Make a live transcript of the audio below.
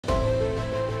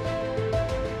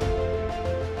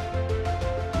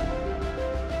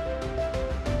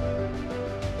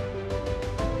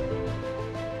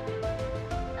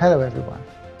Hello everyone,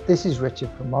 this is Richard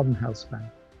from Modern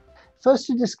Healthspan. First,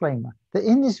 a disclaimer that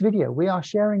in this video we are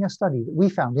sharing a study that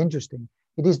we found interesting.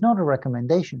 It is not a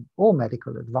recommendation or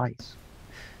medical advice.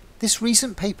 This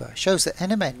recent paper shows that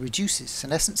NMN reduces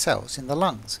senescent cells in the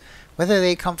lungs, whether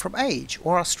they come from age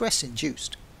or are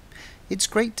stress-induced. It's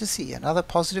great to see another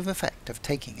positive effect of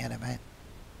taking NMN.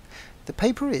 The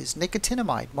paper is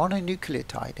Nicotinamide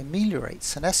mononucleotide ameliorates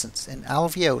senescence in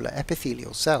alveolar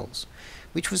epithelial cells,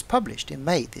 which was published in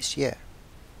May this year.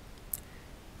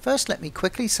 First, let me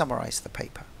quickly summarize the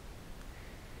paper.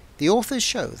 The authors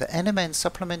show that NMN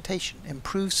supplementation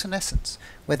improves senescence,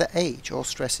 whether age or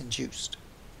stress-induced.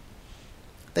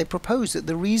 They propose that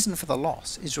the reason for the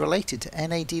loss is related to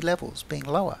NAD levels being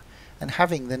lower and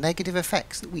having the negative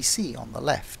effects that we see on the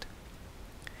left.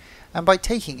 And by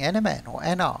taking NMN or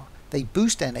NR, they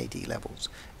boost NAD levels,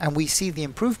 and we see the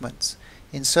improvements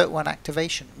in SIRT1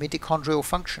 activation, mitochondrial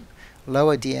function,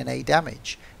 lower DNA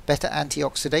damage, better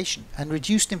antioxidation, and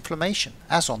reduced inflammation,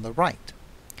 as on the right.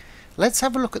 Let's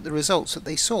have a look at the results that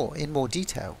they saw in more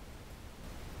detail.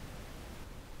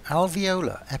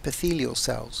 Alveolar epithelial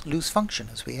cells lose function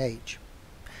as we age.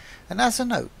 And as a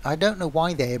note, I don't know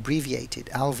why they abbreviated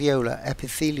alveolar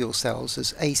epithelial cells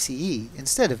as ACE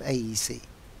instead of AEC.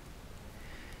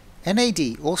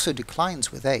 NAD also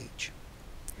declines with age.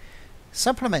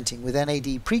 Supplementing with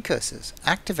NAD precursors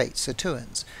activates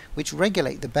sirtuins, which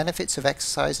regulate the benefits of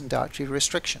exercise and dietary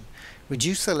restriction,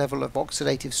 reduce the level of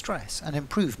oxidative stress, and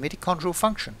improve mitochondrial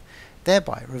function,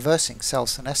 thereby reversing cell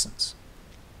senescence.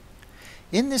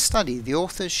 In this study, the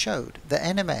authors showed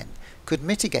that NMN could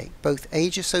mitigate both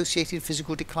age-associated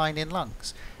physical decline in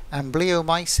lungs and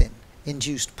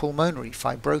bleomycin-induced pulmonary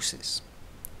fibrosis.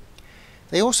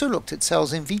 They also looked at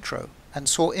cells in vitro and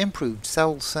saw improved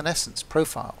cell senescence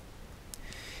profile.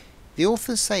 The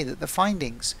authors say that the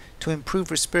findings to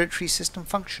improve respiratory system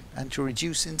function and to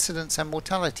reduce incidence and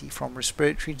mortality from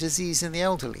respiratory disease in the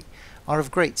elderly are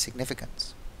of great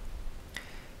significance.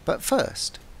 But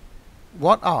first,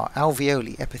 what are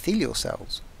alveoli epithelial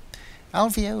cells?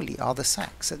 Alveoli are the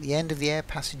sacs at the end of the air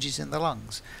passages in the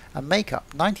lungs and make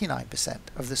up 99%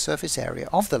 of the surface area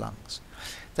of the lungs.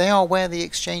 They are where the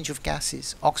exchange of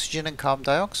gases, oxygen and carbon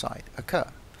dioxide, occur.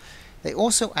 They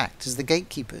also act as the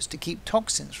gatekeepers to keep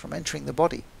toxins from entering the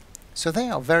body, so they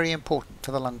are very important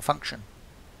for the lung function.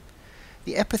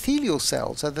 The epithelial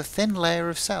cells are the thin layer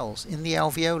of cells in the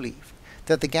alveoli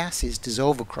that the gases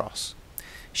dissolve across,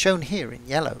 shown here in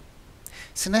yellow.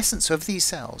 Senescence of these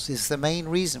cells is the main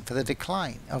reason for the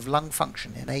decline of lung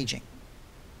function in aging.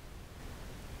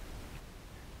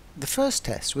 The first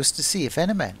test was to see if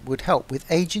NMN would help with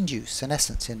age-induced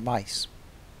senescence in mice.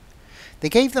 They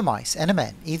gave the mice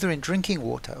NMN either in drinking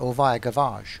water or via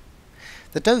gavage.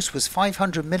 The dose was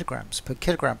 500 mg per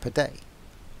kilogram per day.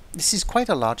 This is quite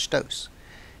a large dose.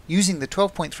 Using the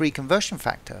 12.3 conversion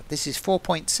factor, this is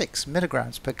 4.6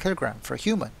 mg per kilogram for a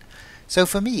human. So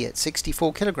for me at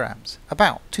 64 kilograms,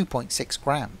 about 2.6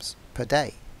 grams per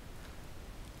day.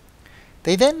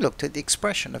 They then looked at the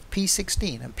expression of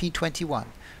P16 and P21,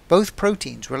 both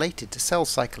proteins related to cell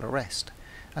cycle arrest,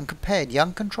 and compared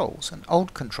young controls and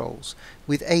old controls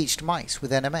with aged mice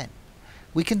with NMN.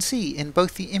 We can see in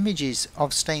both the images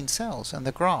of stained cells and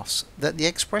the graphs that the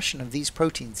expression of these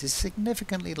proteins is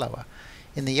significantly lower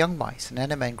in the young mice and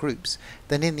NMN groups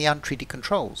than in the untreated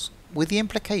controls, with the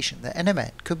implication that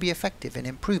NMN could be effective in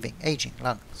improving aging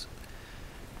lungs.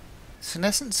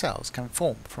 Senescent cells can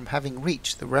form from having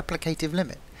reached the replicative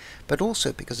limit, but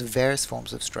also because of various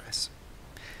forms of stress.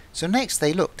 So next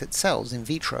they looked at cells in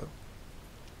vitro.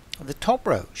 The top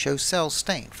row shows cells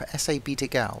stained for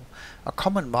SA-beta-gal, a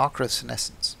common marker of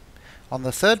senescence, on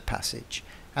the third passage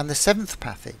and the seventh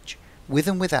passage, with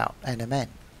and without NMN.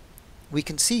 We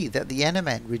can see that the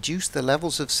NMN reduced the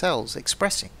levels of cells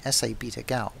expressing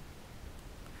SA-beta-gal.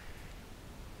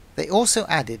 They also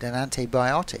added an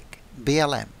antibiotic,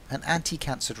 BLM, an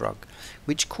anti-cancer drug,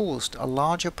 which caused a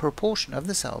larger proportion of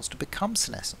the cells to become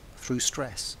senescent through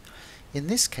stress. In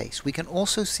this case, we can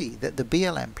also see that the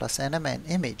BLM plus NMN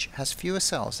image has fewer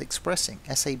cells expressing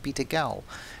SA-beta-gal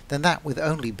than that with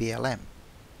only BLM.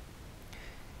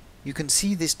 You can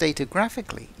see this data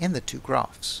graphically in the two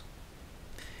graphs.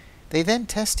 They then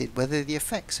tested whether the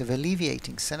effects of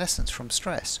alleviating senescence from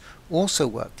stress also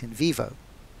worked in vivo.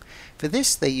 For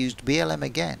this they used BLM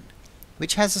again,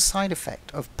 which has a side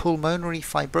effect of pulmonary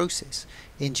fibrosis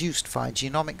induced via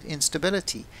genomic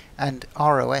instability and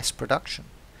ROS production.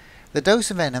 The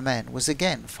dose of NMN was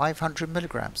again 500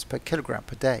 mg per kilogram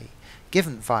per day,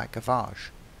 given via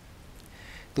gavage.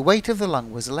 The weight of the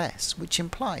lung was less, which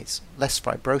implies less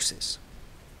fibrosis.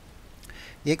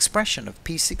 The expression of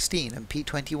P16 and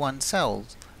P21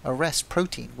 cells arrest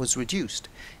protein was reduced,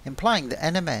 implying that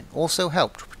NMN also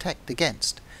helped protect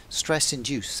against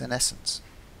stress-induced senescence.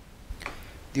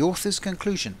 The author's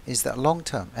conclusion is that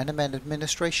long-term NMN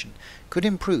administration could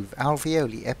improve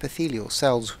alveoli epithelial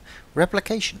cells'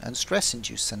 replication and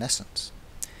stress-induced senescence,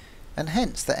 and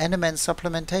hence that NMN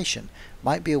supplementation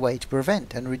might be a way to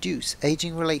prevent and reduce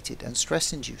aging-related and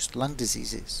stress-induced lung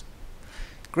diseases.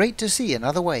 Great to see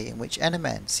another way in which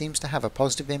NMN seems to have a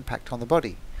positive impact on the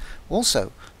body.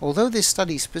 Also, although this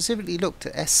study specifically looked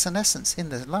at senescence in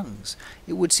the lungs,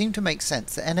 it would seem to make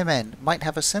sense that NMN might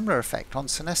have a similar effect on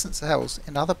senescent cells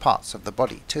in other parts of the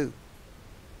body too.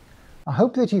 I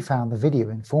hope that you found the video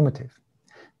informative.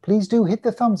 Please do hit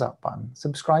the thumbs up button,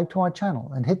 subscribe to our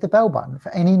channel, and hit the bell button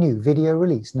for any new video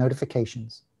release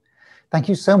notifications. Thank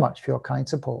you so much for your kind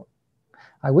support.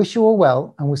 I wish you all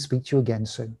well and will speak to you again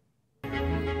soon.